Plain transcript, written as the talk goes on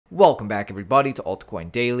Welcome back everybody to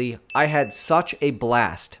Altcoin Daily. I had such a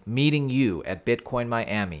blast meeting you at Bitcoin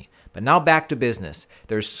Miami. But now back to business.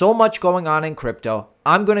 There's so much going on in crypto.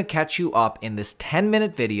 I'm going to catch you up in this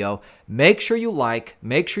 10-minute video. Make sure you like,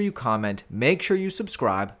 make sure you comment, make sure you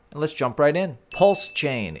subscribe, and let's jump right in.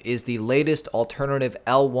 Pulsechain is the latest alternative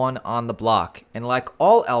L1 on the block. And like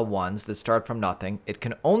all L1s that start from nothing, it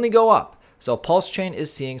can only go up. So Pulsechain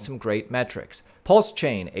is seeing some great metrics.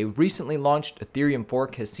 Pulsechain, a recently launched Ethereum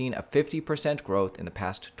fork, has seen a 50% growth in the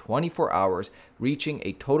past 24 hours, reaching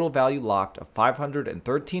a total value locked of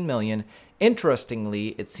 $513 million.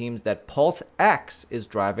 Interestingly, it seems that PulseX is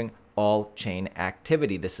driving all chain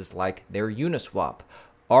activity. This is like their Uniswap.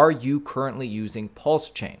 Are you currently using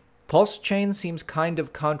Pulsechain? Pulsechain seems kind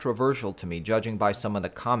of controversial to me, judging by some of the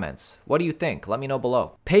comments. What do you think? Let me know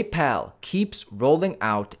below. PayPal keeps rolling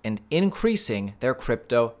out and increasing their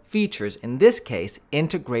crypto features, in this case,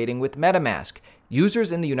 integrating with MetaMask.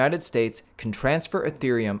 Users in the United States can transfer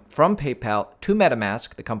Ethereum from PayPal to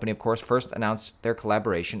MetaMask. The company, of course, first announced their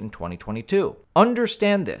collaboration in 2022.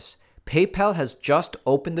 Understand this. PayPal has just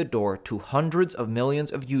opened the door to hundreds of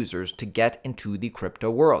millions of users to get into the crypto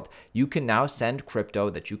world. You can now send crypto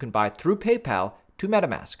that you can buy through PayPal to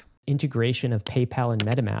MetaMask. Integration of PayPal and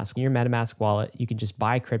MetaMask. In your MetaMask wallet, you can just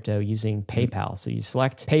buy crypto using PayPal. So you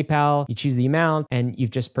select PayPal, you choose the amount, and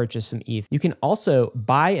you've just purchased some ETH. You can also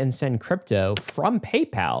buy and send crypto from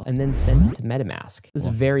PayPal and then send it to MetaMask. This is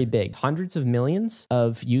very big. Hundreds of millions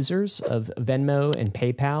of users of Venmo and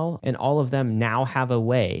PayPal, and all of them now have a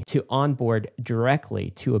way to onboard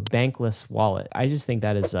directly to a bankless wallet. I just think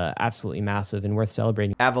that is absolutely massive and worth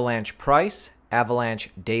celebrating. Avalanche price. Avalanche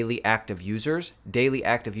daily active users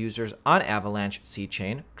on Avalanche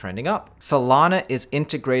C-Chain trending up. Solana is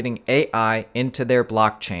integrating AI into their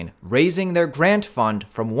blockchain, raising their grant fund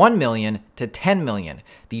from 1 million to 10 million.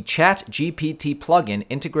 The ChatGPT plugin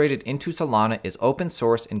integrated into Solana is open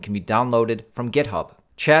source and can be downloaded from GitHub.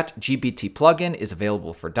 ChatGPT plugin is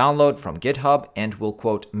available for download from GitHub and will,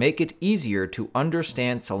 quote, make it easier to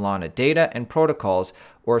understand Solana data and protocols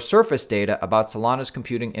or surface data about Solana's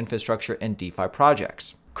computing infrastructure and DeFi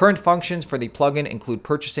projects. Current functions for the plugin include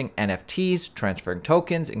purchasing NFTs, transferring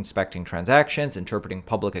tokens, inspecting transactions, interpreting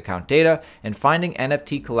public account data, and finding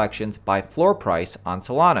NFT collections by floor price on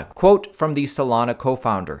Solana. Quote from the Solana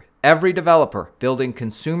co-founder: every developer building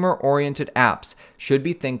consumer-oriented apps should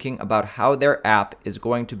be thinking about how their app is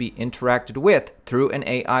going to be interacted with through an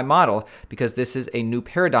AI model, because this is a new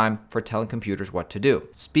paradigm for telling computers what to do.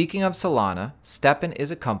 Speaking of Solana, STEPN is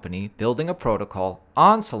a company building a protocol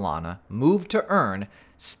on Solana, Move to Earn.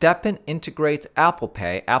 STEPN integrates Apple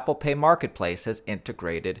Pay. Apple Pay Marketplace has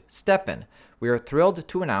integrated STEPN. We are thrilled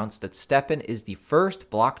to announce that STEPN is the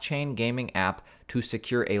first blockchain gaming app to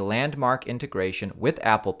secure a landmark integration with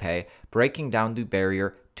Apple Pay, breaking down the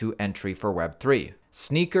barrier to entry for Web3.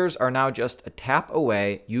 Sneakers are now just a tap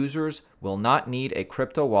away. Users will not need a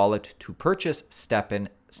crypto wallet to purchase STEPN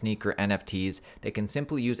sneaker NFTs. They can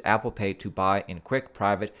simply use Apple Pay to buy in quick,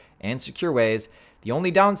 private, and secure ways. The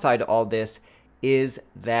only downside to all this is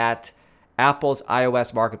that Apple's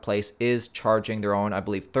iOS marketplace is charging their own, I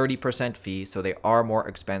believe, 30% fee, so they are more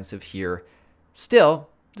expensive here. Still,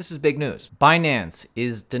 this is big news. Binance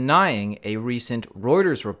is denying a recent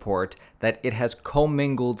Reuters report that it has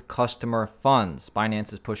commingled customer funds.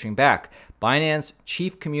 Binance is pushing back. Binance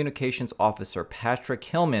Chief Communications Officer Patrick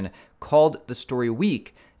Hillman called the story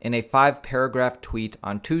weak in a 5-paragraph tweet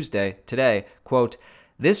on Tuesday, today, quote,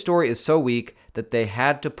 this story is so weak that they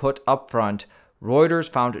had to put up front Reuters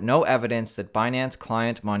found no evidence that Binance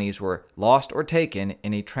client monies were lost or taken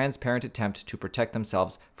in a transparent attempt to protect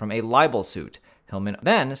themselves from a libel suit. Hillman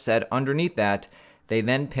then said underneath that, they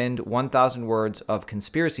then pinned 1,000 words of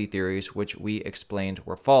conspiracy theories, which we explained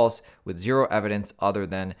were false, with zero evidence other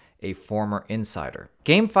than a former insider.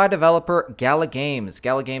 GameFi developer Gala Games.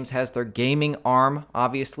 Gala Games has their gaming arm,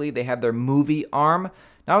 obviously. They have their movie arm.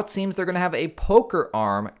 Now it seems they're going to have a poker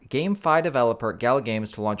arm. GameFi developer Gala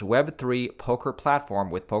Games to launch Web3 poker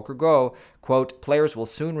platform with PokerGo. Quote, players will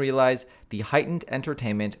soon realize the heightened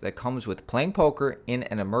entertainment that comes with playing poker in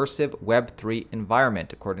an immersive Web3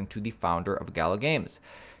 environment, according to the founder of Gala Games.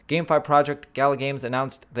 GameFi project Gala Games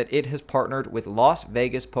announced that it has partnered with Las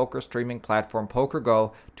Vegas poker streaming platform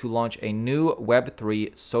PokerGo to launch a new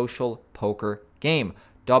Web3 social poker game.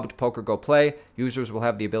 Dubbed PokerGo Play, users will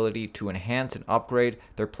have the ability to enhance and upgrade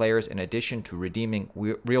their players in addition to redeeming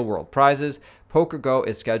real-world prizes. PokerGo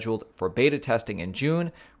is scheduled for beta testing in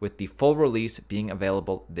June, with the full release being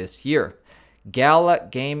available this year. Gala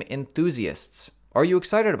game enthusiasts, are you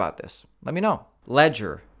excited about this? Let me know.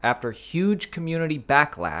 Ledger, after huge community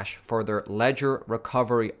backlash for their Ledger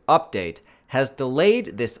recovery update, has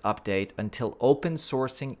delayed this update until open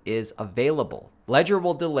sourcing is available. Ledger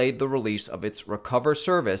will delay the release of its Recover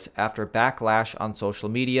service after backlash on social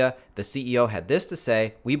media. The CEO had this to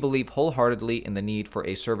say: "We believe wholeheartedly in the need for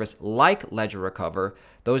a service like Ledger Recover.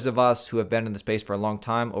 Those of us who have been in the space for a long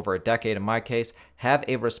time, over a decade in my case, have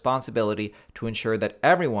a responsibility to ensure that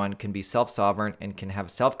everyone can be self-sovereign and can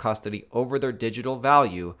have self-custody over their digital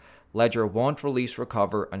value. Ledger won't release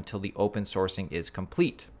Recover until the open sourcing is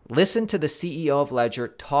complete." Listen to the CEO of Ledger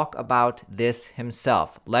talk about this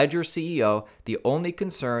himself. Ledger CEO, the only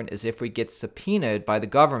concern is if we get subpoenaed by the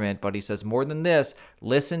government, but he says more than this.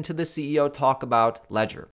 Listen to the CEO talk about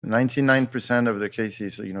Ledger. 99% of the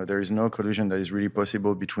cases, there is no collusion that is really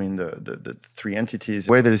possible between the three entities.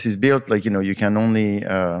 The way that this is built, you can only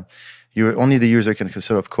only the user can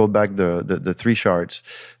sort of call back the three shards.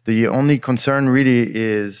 The only concern really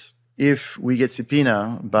is if we get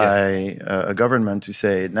subpoenaed by a government to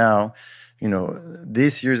say, now,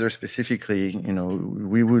 this user specifically,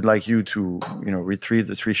 we would like you to, retrieve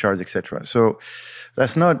the three shards, etc. So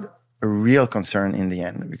that's not a real concern in the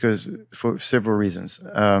end, because for several reasons.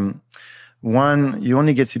 One, you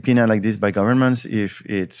only get subpoenaed like this by governments if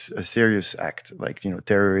it's a serious act, like,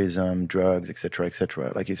 terrorism, drugs, etc.,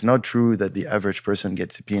 etc. Like, it's not true that the average person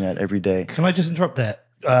gets subpoenaed every day. Can I just interrupt there?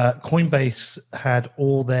 Coinbase had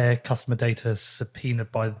all their customer data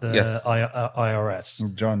subpoenaed by the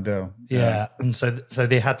IRS. John Doe. Yeah, and so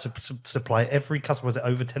they had to supply every customer. Was it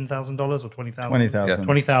over $10,000 or $20,000? 20,000.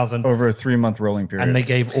 20,000 over a 3-month rolling period. And they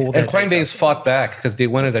gave all their And Coinbase data. fought back because they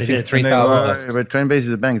wanted, I think, did. $3,000. But Coinbase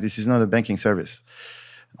is a bank. This is not a banking service.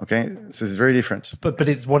 Okay, so it's very different. But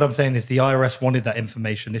it's what I'm saying is the IRS wanted that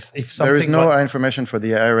information. If something There is no information for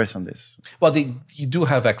the IRS on this. Well, you do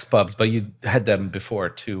have XPubs, but you had them before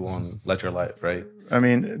too on Ledger Live, right? I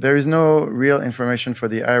mean, there is no real information for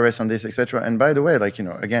the IRS on this, etc. And by the way,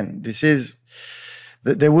 again, this is,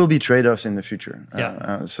 there will be trade-offs in the future.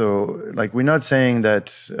 So, we're not saying that,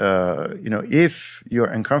 if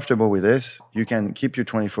you're uncomfortable with this, you can keep your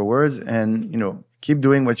 24 words and, keep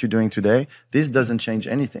doing what you're doing today. This doesn't change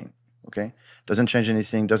anything, okay? Doesn't change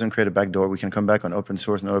anything, doesn't create a backdoor. We can come back on open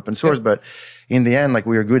source, not open source, but in the end,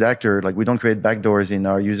 we're a good actor. We don't create backdoors in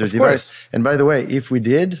our user's device. And by the way, if we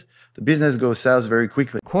did, the business goes south very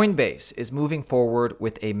quickly. Coinbase is moving forward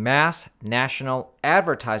with a mass national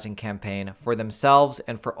advertising campaign for themselves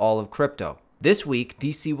and for all of crypto. This week,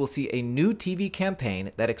 DC will see a new TV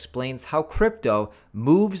campaign that explains how crypto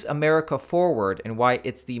moves America forward and why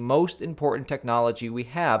it's the most important technology we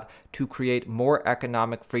have to create more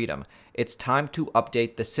economic freedom. It's time to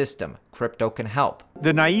update the system. Crypto can help.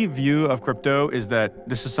 The naive view of crypto is that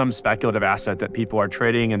this is some speculative asset that people are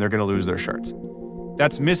trading and they're going to lose their shirts.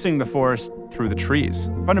 That's missing the forest through the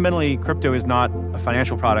trees. Fundamentally, crypto is not a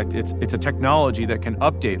financial product. It's a technology that can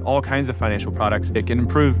update all kinds of financial products. It can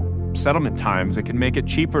improve settlement times. It can make it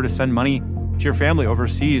cheaper to send money to your family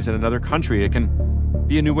overseas in another country. It can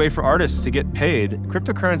be a new way for artists to get paid.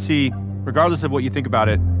 Cryptocurrency, regardless of what you think about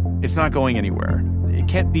it, it's not going anywhere. It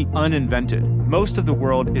can't be uninvented. Most of the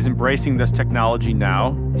world is embracing this technology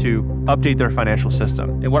now to update their financial system.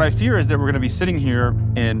 And what I fear is that we're going to be sitting here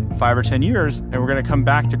in 5 or 10 years and we're going to come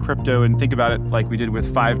back to crypto and think about it like we did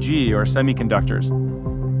with 5G or semiconductors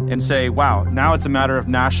and say, wow, now it's a matter of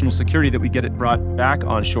national security that we get it brought back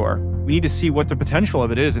onshore. We need to see what the potential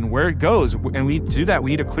of it is and where it goes. And we need to do that.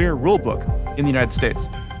 We need a clear rule book in the United States.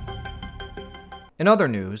 In other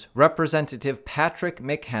news, Representative Patrick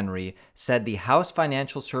McHenry said the House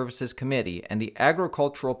Financial Services Committee and the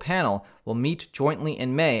Agricultural Panel will meet jointly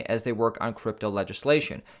in May as they work on crypto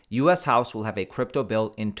legislation. U.S. House will have a crypto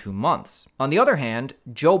bill in 2 months. On the other hand,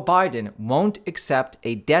 Joe Biden won't accept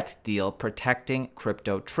a debt deal protecting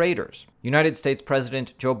crypto traders. United States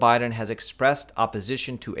President Joe Biden has expressed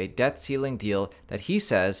opposition to a debt ceiling deal that he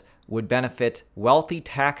says would benefit wealthy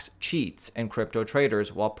tax cheats and crypto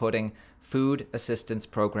traders while putting food assistance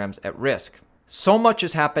programs at risk. So much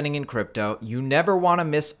is happening in crypto, you never want to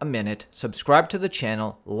miss a minute. Subscribe to the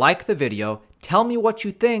channel, like the video, tell me what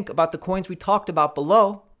you think about the coins we talked about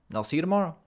below, and I'll see you tomorrow.